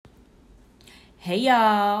Hey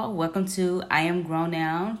y'all, welcome to I Am Grown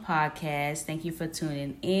Now podcast. Thank you for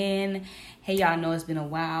tuning in. Hey y'all, I know it's been a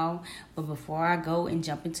while, but before I go and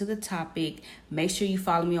jump into the topic, make sure you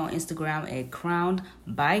follow me on Instagram at Crowned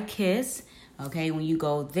by Kiss. Okay, when you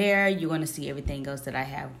go there, you're going to see everything else that I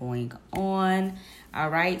have going on. All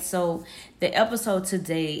right, so the episode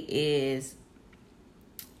today is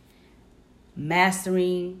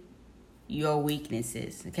mastering your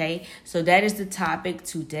weaknesses. Okay, so that is the topic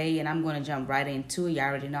today, and I'm going to jump right into it. You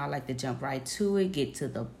already know I like to jump right to it, get to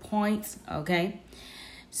the points. Okay,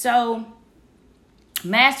 so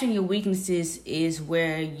mastering your weaknesses is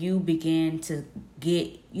where you begin to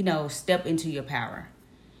get, step into your power.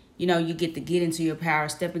 You get to get into your power,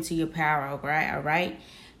 step into your power. All right,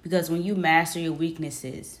 because when you master your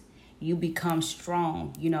weaknesses, you become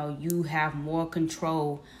strong. You have more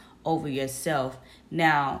control over yourself.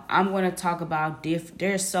 Now, I'm going to talk about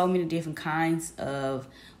there's so many different kinds of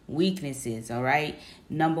weaknesses, all right?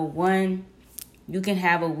 Number one, you can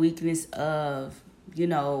have a weakness of,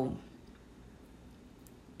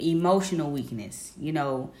 emotional weakness.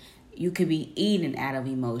 You could be eating out of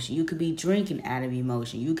emotion. You could be drinking out of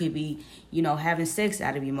emotion. You could be, having sex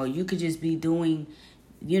out of emotion. You could just be doing,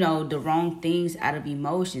 the wrong things out of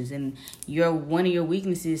emotions. And one of your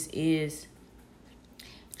weaknesses is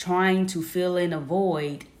trying to fill in a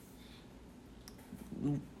void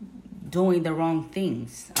doing the wrong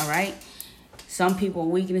things. All right, some people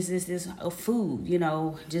weaknesses is food,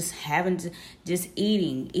 just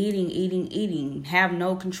eating, have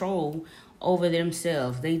no control over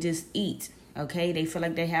themselves. They just eat. Okay, they feel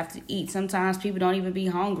like they have to eat. Sometimes people don't even be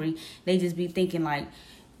hungry, they just be thinking like,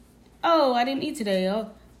 oh, I didn't eat today, oh,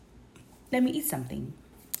 let me eat something.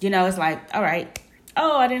 It's like, all right,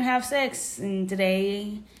 oh, I didn't have sex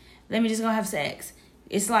today, let me just go have sex.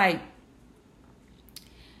 It's like,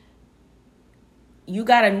 you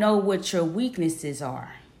got to know what your weaknesses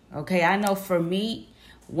are. Okay, I know for me,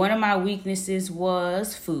 one of my weaknesses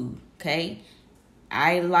was food. Okay,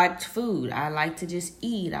 I liked food. I like to just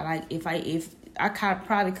eat. If I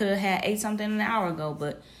probably could have ate something an hour ago,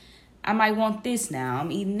 but I might want this now.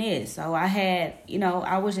 I'm eating this. So I had,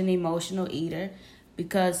 I was an emotional eater.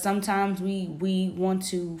 Because sometimes we want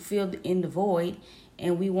to fill in the void,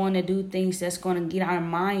 and we want to do things that's going to get our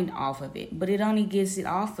mind off of it. But it only gets it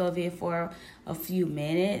off of it for a few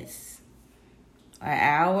minutes, an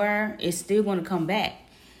hour. It's still going to come back.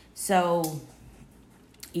 So,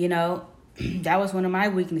 that was one of my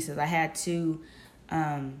weaknesses. I had to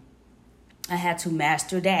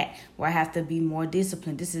master that, where I have to be more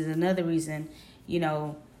disciplined. This is another reason,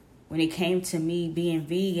 when it came to me being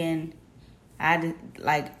vegan,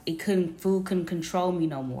 food couldn't control me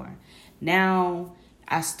no more. Now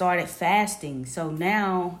I started fasting, so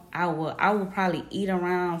now I will probably eat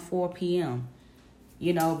around 4 p.m.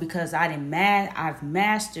 Because I've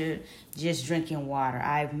mastered just drinking water.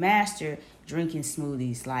 I've mastered drinking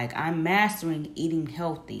smoothies. Like, I'm mastering eating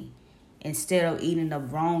healthy instead of eating the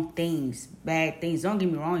wrong things, bad things. Don't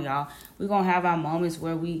get me wrong, y'all. We're gonna have our moments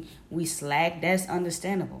where we slack. That's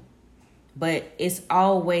understandable, but it's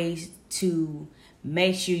always to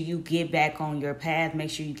make sure you get back on your path, make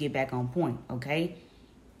sure you get back on point, okay?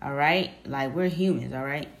 All right? Like, we're humans, all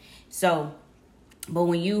right? So, but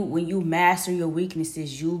when you master your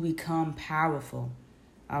weaknesses, you become powerful,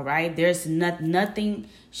 all right? There's nothing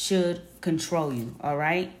should control you, all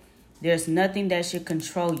right? There's nothing that should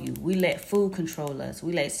control you. We let food control us.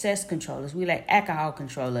 We let sex control us. We let alcohol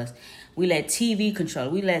control us. We let TV control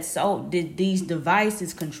us. We let these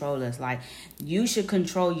devices control us. Like, you should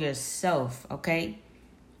control yourself, okay?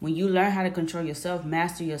 When you learn how to control yourself,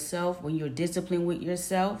 master yourself, when you're disciplined with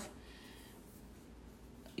yourself,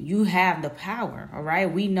 you have the power, all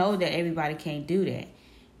right? We know that everybody can't do that.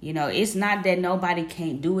 It's not that nobody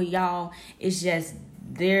can't do it, y'all. It's just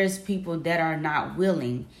there's people that are not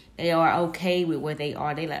willing. They are okay with where they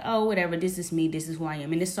are. They like, oh, whatever, this is me, this is who I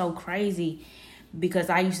am. And it's so crazy because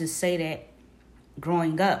I used to say that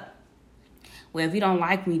growing up. Well, if you don't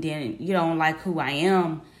like me, then you don't like who I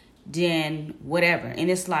am, then whatever.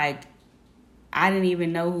 And it's like, I didn't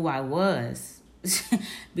even know who I was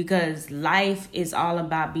because life is all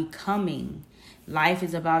about becoming. Life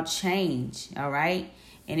is about change, all right?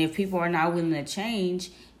 And if people are not willing to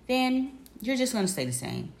change, then you're just going to stay the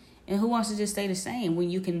same. And who wants to just stay the same when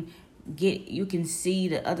you can see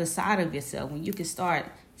the other side of yourself, when you can start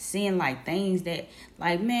seeing like things that,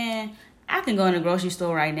 like, man, I can go in the grocery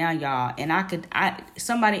store right now, y'all, and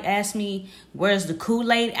somebody asked me, where's the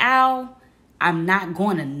Kool-Aid owl? I'm not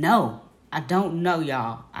going to know. I don't know,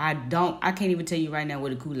 y'all. I can't even tell you right now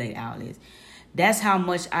where the Kool-Aid owl is. That's how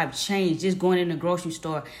much I've changed. Just going in the grocery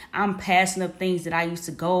store, I'm passing up things that I used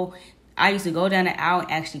to go I used to go down the aisle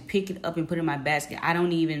and actually pick it up and put it in my basket. I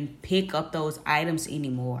don't even pick up those items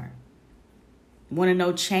anymore. Want to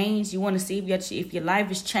know change? You want to see if your life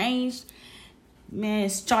has changed? Man,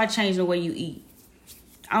 start changing the way you eat.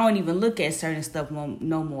 I don't even look at certain stuff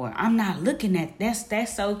no more. I'm not looking at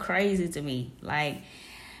that's so crazy to me. Like,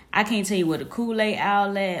 I can't tell you what a Kool-Aid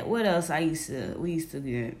outlet. What else we used to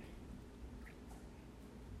get?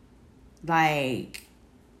 Like,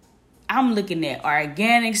 I'm looking at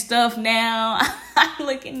organic stuff now. I'm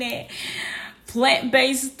looking at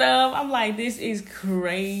plant-based stuff. I'm like, this is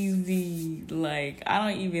crazy. Like, I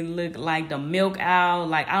don't even look like the milk owl.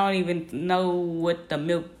 Like, I don't even know what the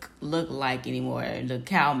milk look like anymore. The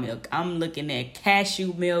cow milk. I'm looking at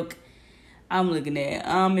cashew milk. I'm looking at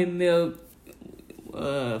almond milk,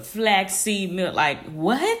 flaxseed milk. Like,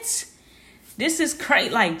 what? This is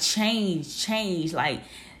crazy. Like, change. Like,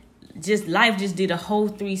 life just did a whole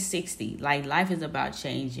 360. Like, life is about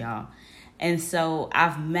change, y'all. And so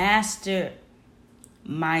I've mastered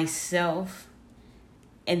myself,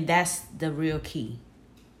 and that's the real key.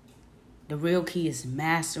 The real key is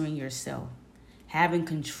mastering yourself, having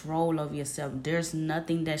control of yourself. There's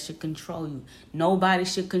nothing that should control you. Nobody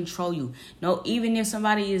should control you. No, even if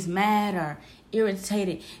somebody is mad or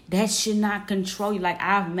irritated, that should not control you. Like,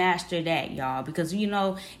 I've mastered that, y'all, because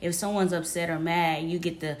if someone's upset or mad, you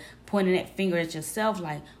get to pointing that finger at yourself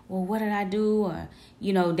like, well, what did I do? Or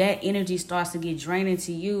that energy starts to get drained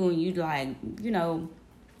into you, and you like,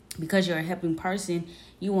 because you're a helping person,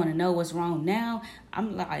 you want to know what's wrong. Now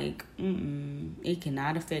I'm like, it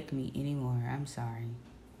cannot affect me anymore. I'm sorry.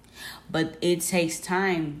 But it takes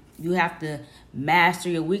time. You have to master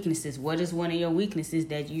your weaknesses. What is one of your weaknesses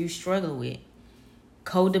that you struggle with?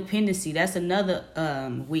 Codependency. That's another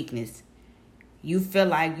weakness.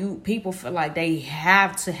 People feel like they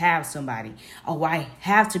have to have somebody. Oh, I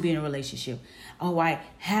have to be in a relationship. Oh, I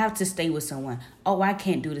have to stay with someone. Oh, I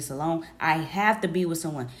can't do this alone. I have to be with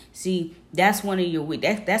someone. See, that's one of your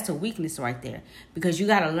that's a weakness right there, because you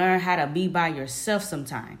got to learn how to be by yourself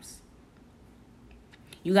sometimes.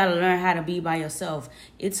 You got to learn how to be by yourself.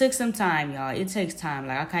 It took some time, y'all. It takes time.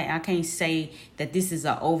 Like, I can't say that this is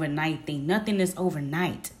an overnight thing. Nothing is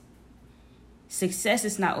overnight. Success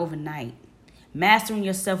is not overnight. Mastering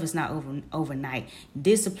yourself is not overnight.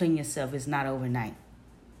 Disciplining yourself is not overnight.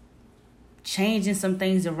 Changing some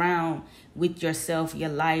things around with yourself, your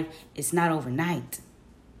life, it's not overnight.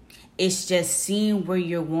 It's just seeing where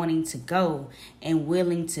you're wanting to go and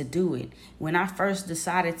willing to do it. When I first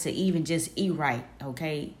decided to even just eat right,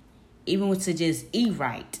 okay? Even to just eat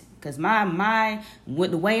right. Because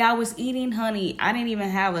with the way I was eating, honey, I didn't even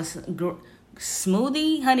have a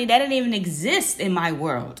smoothie. Honey, that didn't even exist in my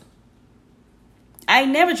world. I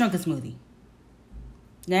never drank a smoothie.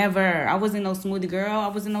 Never. I wasn't no smoothie girl. I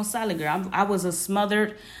wasn't no salad girl. I was a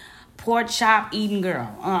smothered pork chop eating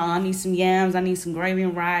girl. I need some yams. I need some gravy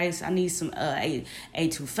and rice. I need some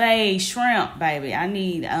etouffee, shrimp, baby. I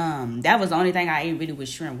need that was the only thing I ate really with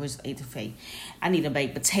shrimp was etouffee. I need a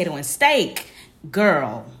baked potato and steak,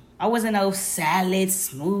 girl. I wasn't no salad,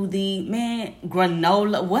 smoothie, man,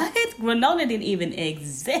 granola. What? Granola didn't even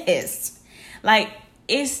exist. Like,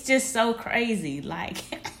 it's just so crazy. Like,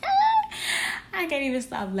 I can't even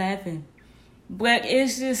stop laughing. But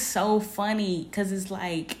it's just so funny because it's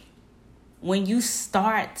like when you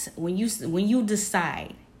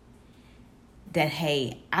decide that,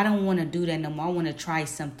 hey, I don't want to do that no more. I want to try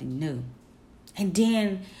something new. And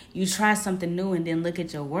then you try something new and then look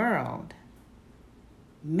at your world.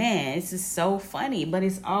 Man, it's just so funny. But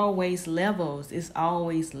it's always levels. It's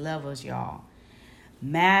always levels, y'all.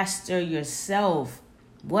 Master yourself.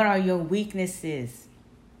 What are your weaknesses?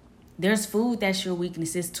 There's food that's your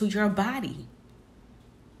weaknesses to your body.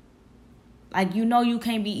 Like, you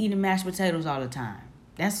can't be eating mashed potatoes all the time.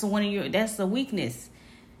 That's a weakness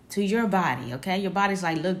to your body, okay? Your body's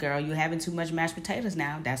like, look, girl, you're having too much mashed potatoes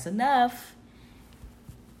now. That's enough.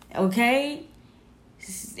 Okay?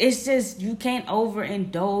 It's just, you can't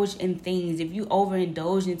overindulge in things. If you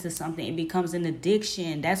overindulge into something, it becomes an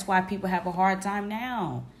addiction. That's why people have a hard time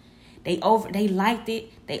now. They liked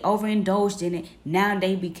it. They overindulged in it. Now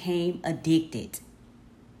they became addicted.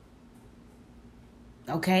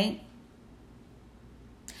 Okay?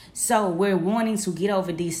 So we're wanting to get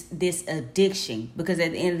over this addiction, because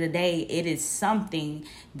at the end of the day, it is something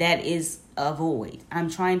that is a void. I'm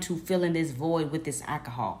trying to fill in this void with this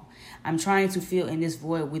alcohol. I'm trying to fill in this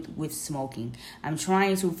void with smoking. I'm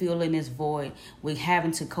trying to fill in this void with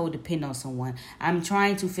having to codepend on someone. I'm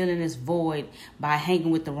trying to fill in this void by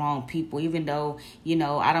hanging with the wrong people, even though,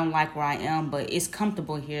 I don't like where I am, but it's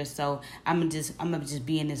comfortable here. So I'm gonna just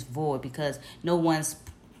be in this void because no one's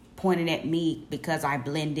pointing at me because I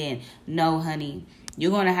blend in. No, honey,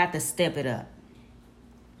 you're going to have to step it up.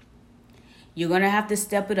 You're going to have to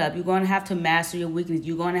step it up. You're going to have to master your weakness.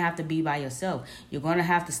 You're going to have to be by yourself. You're going to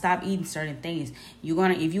have to stop eating certain things.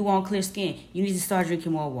 If you want clear skin, you need to start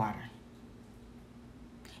drinking more water.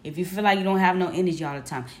 If you feel like you don't have no energy all the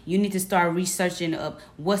time, you need to start researching up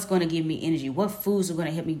what's going to give me energy. What foods are going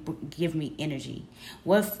to help me give me energy?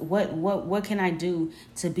 What can I do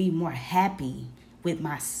to be more happy with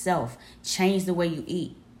myself? Change the way you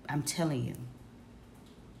eat. I'm telling you.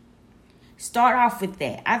 Start off with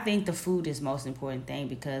that. I think the food is the most important thing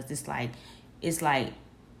because it's like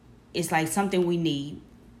something we need,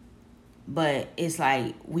 but it's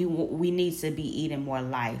like we need to be eating more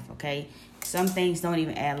life, okay? Some things don't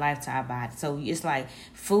even add life to our body. So it's like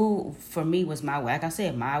food for me was like I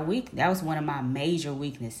said, that was one of my major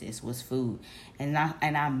weaknesses was food. And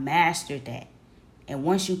I mastered that. And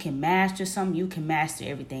once you can master something, you can master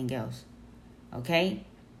everything else. Okay?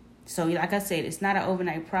 So like I said, it's not an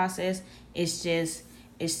overnight process. It's just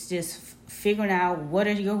figuring out what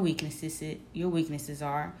are your weaknesses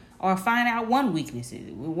are, or find out one weakness.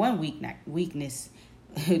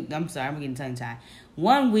 I'm sorry, I'm getting tongue-tied.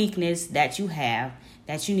 One weakness that you have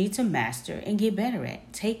that you need to master and get better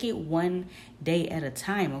at. Take it one day at a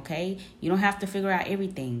time, okay? You don't have to figure out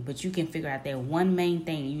everything, but you can figure out that one main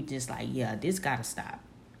thing. You just like, yeah, this gotta stop.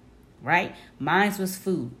 Right? Mine was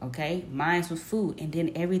food, okay? Mine was food. And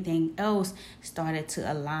then everything else started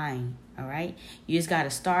to align, all right? You just got to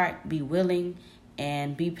start, be willing,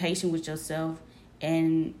 and be patient with yourself,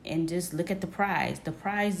 and just look at the prize. The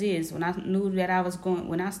prize is, when I knew that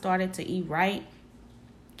when I started to eat right,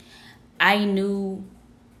 I knew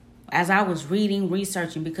as I was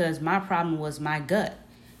researching, because my problem was my gut.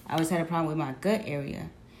 I always had a problem with my gut area.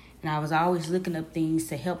 And I was always looking up things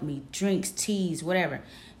to help me, drinks, teas, whatever.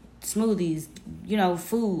 Smoothies,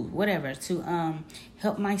 food, whatever, to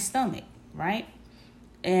help my stomach, right?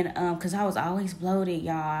 And because I was always bloated,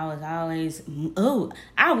 y'all. I was always,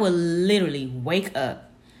 I would literally wake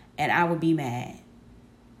up and I would be mad.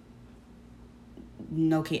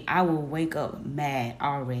 No kid, I would wake up mad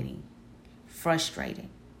already, frustrated.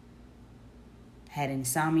 Had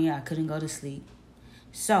insomnia, I couldn't go to sleep.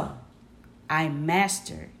 So I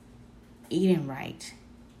mastered eating right.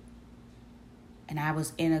 And I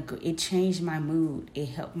was it changed my mood. It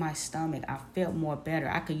helped my stomach. I felt more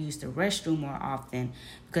better. I could use the restroom more often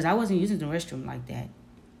because I wasn't using the restroom like that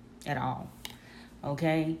at all.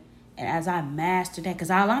 Okay? And as I mastered that,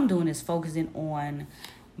 because all I'm doing is focusing on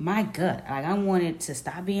my gut. Like, I wanted to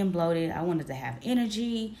stop being bloated. I wanted to have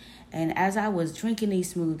energy. And as I was drinking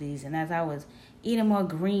these smoothies and as I was eating more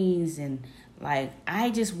greens and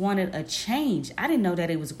I just wanted a change. I didn't know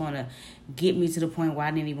that it was going to get me to the point where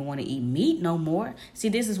I didn't even want to eat meat no more. See,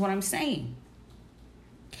 this is what I'm saying.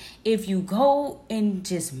 If you go and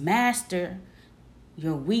just master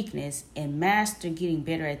your weakness and master getting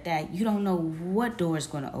better at that, you don't know what door is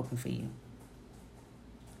going to open for you.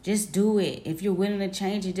 Just do it. If you're willing to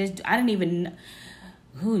change it, I didn't even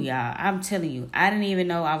know. Y'all, I'm telling you, I didn't even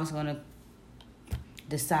know I was going to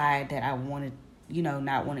decide that I wanted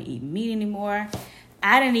not want to eat meat anymore.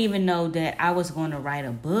 I didn't even know that I was going to write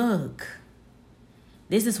a book.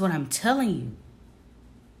 This is what I'm telling you.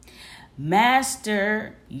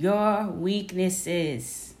 Master your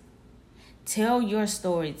weaknesses. Tell your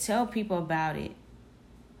story. Tell people about it.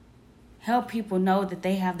 Help people know that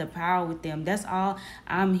they have the power with them. That's all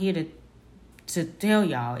I'm here to tell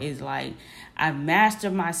y'all is I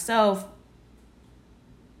mastered myself.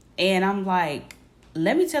 And I'm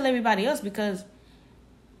let me tell everybody else, because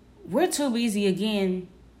we're too busy again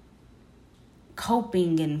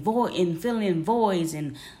coping and filling voids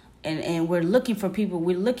and we're looking for people.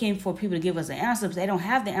 We're looking for people to give us the answers. They don't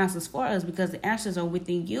have the answers for us because the answers are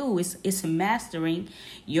within you. It's mastering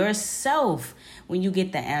yourself when you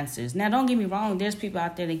get the answers. Now, don't get me wrong. There's people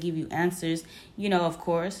out there that give you answers, of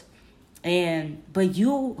course. But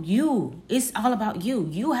you, it's all about you.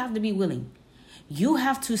 You have to be willing. You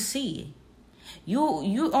have to see.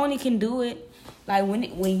 You only can do it.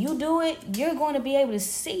 When you do it, you're going to be able to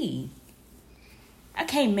see. I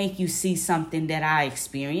can't make you see something that I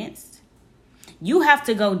experienced. You have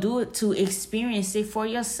to go do it to experience it for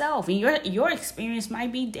yourself. And your experience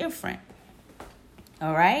might be different.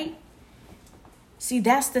 All right? See,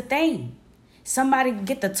 that's the thing. Somebody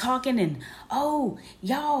get to talking and,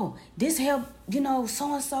 y'all, this help,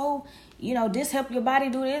 so-and-so, this help your body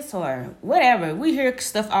do this or whatever. We hear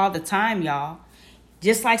stuff all the time, y'all.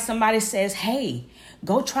 Just like somebody says, hey,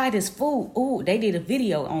 go try this food. Ooh, they did a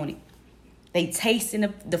video on it. They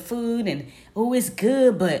tasting the food and, it's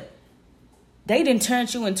good, but they didn't turn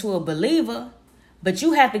you into a believer. But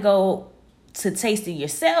you have to go to taste it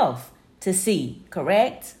yourself to see,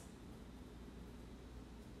 correct?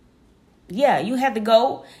 Yeah, you have to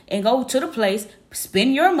go to the place,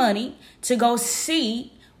 spend your money to go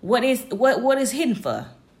see what is hidden for.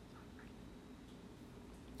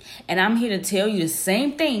 And I'm here to tell you the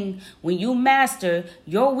same thing. When you master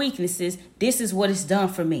your weaknesses, this is what it's done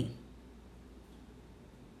for me.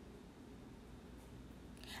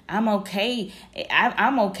 I'm okay.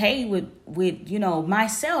 I'm okay with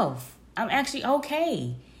myself. I'm actually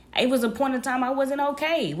okay. It was a point in time I wasn't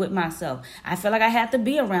okay with myself. I felt like I had to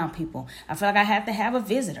be around people. I felt like I had to have a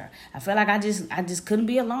visitor. I felt like I just couldn't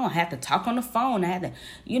be alone. I had to talk on the phone. I had to,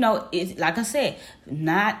 it's like I said,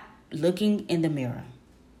 not looking in the mirror.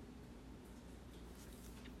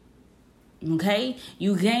 Okay?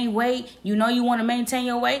 You gain weight. You know you want to maintain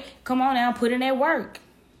your weight. Come on now, put in that work.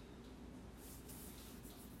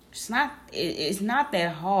 It's not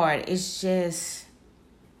that hard. It's just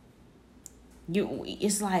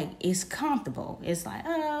it's like it's comfortable. It's like, oh,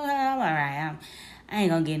 I'm all right. I ain't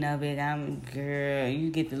gonna get no big. Girl, you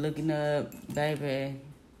get to looking up, baby.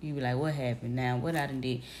 You be like, what happened now? What I done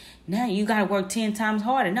did? Now you gotta work 10 times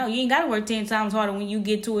harder. No, you ain't gotta work 10 times harder when you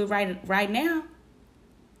get to it right now.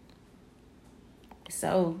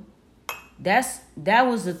 So that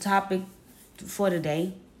was the topic for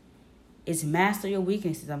today. It's master your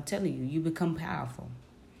weaknesses. I'm telling you, you become powerful.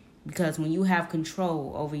 Because when you have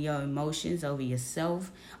control over your emotions, over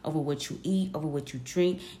yourself, over what you eat, over what you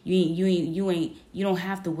drink, you don't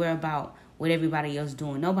have to worry about what everybody else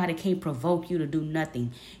doing. Nobody can provoke you to do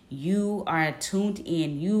nothing. You are tuned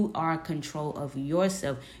in. You are in control of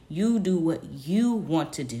yourself. You do what you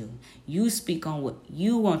want to do. You speak on what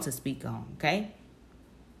you want to speak on, okay?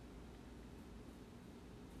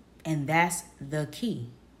 And that's the key.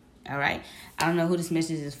 All right. I don't know who this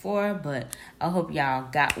message is for, but I hope y'all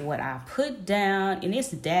got what I put down. And it's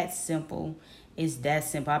that simple. It's that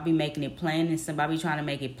simple. I'll be making it plain and simple. I'll be trying to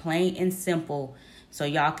make it plain and simple so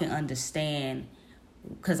y'all can understand.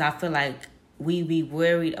 Because I feel like we be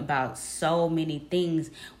worried about so many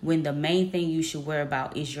things when the main thing you should worry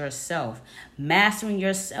about is yourself. Mastering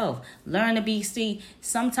yourself. Learn to be. See,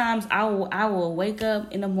 sometimes I will wake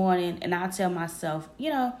up in the morning and I'll tell myself,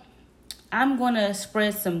 I'm going to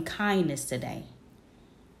spread some kindness today.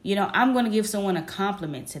 I'm going to give someone a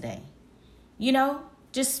compliment today.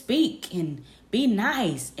 Just speak and be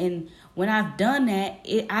nice. And when I've done that,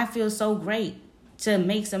 I feel so great to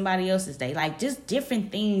make somebody else's day. Like just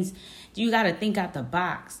different things. You got to think out the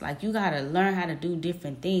box. Like you got to learn how to do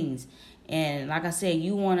different things. And like I said,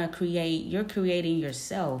 you're creating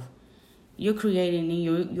yourself. You're creating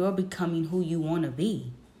and you're becoming who you want to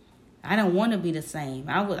be. I don't want to be the same.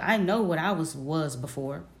 I know what I was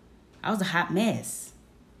before. I was a hot mess.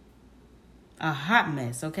 A hot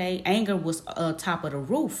mess, okay? Anger was on top of the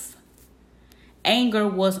roof. Anger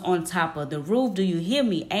was on top of the roof. Do you hear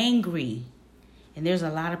me? Angry. And there's a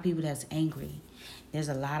lot of people that's angry. There's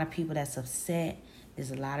a lot of people that's upset. There's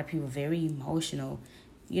a lot of people very emotional.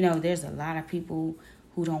 There's a lot of people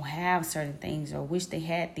who don't have certain things or wish they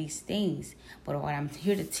had these things. But what I'm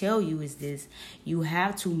here to tell you is this. You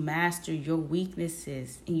have to master your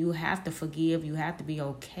weaknesses and you have to forgive. You have to be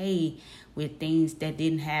okay with things that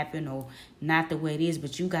didn't happen or not the way it is.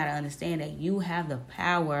 But you got to understand that you have the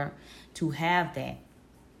power to have that.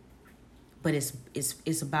 But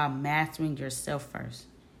it's about mastering yourself first.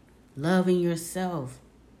 Loving yourself.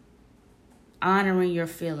 Honoring your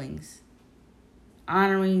feelings.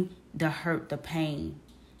 Honoring the hurt, the pain,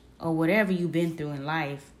 or whatever you've been through in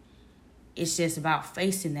life. It's just about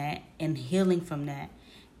facing that and healing from that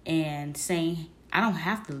and saying, I don't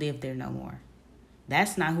have to live there no more.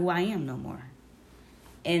 That's not who I am no more.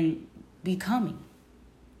 And becoming.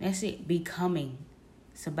 That's it. Becoming.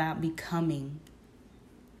 It's about becoming.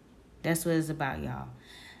 That's what it's about, y'all.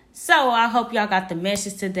 So I hope y'all got the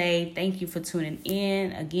message today. Thank you for tuning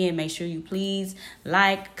in. Again, make sure you please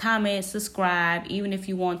like, comment, subscribe. Even if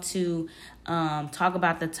you want to talk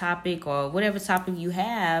about the topic or whatever topic you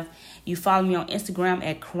have, you follow me on Instagram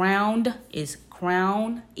at Crowned. It's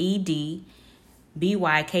Crown EDBYKISS.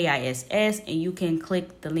 And you can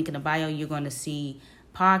click the link in the bio. You're going to see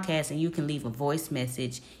podcast and you can leave a voice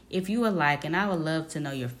message if you would like. And I would love to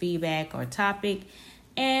know your feedback or topic.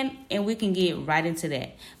 And we can get right into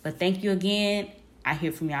that. But thank you again. I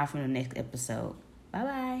hear from y'all from the next episode.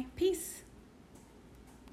 Bye-bye. Peace.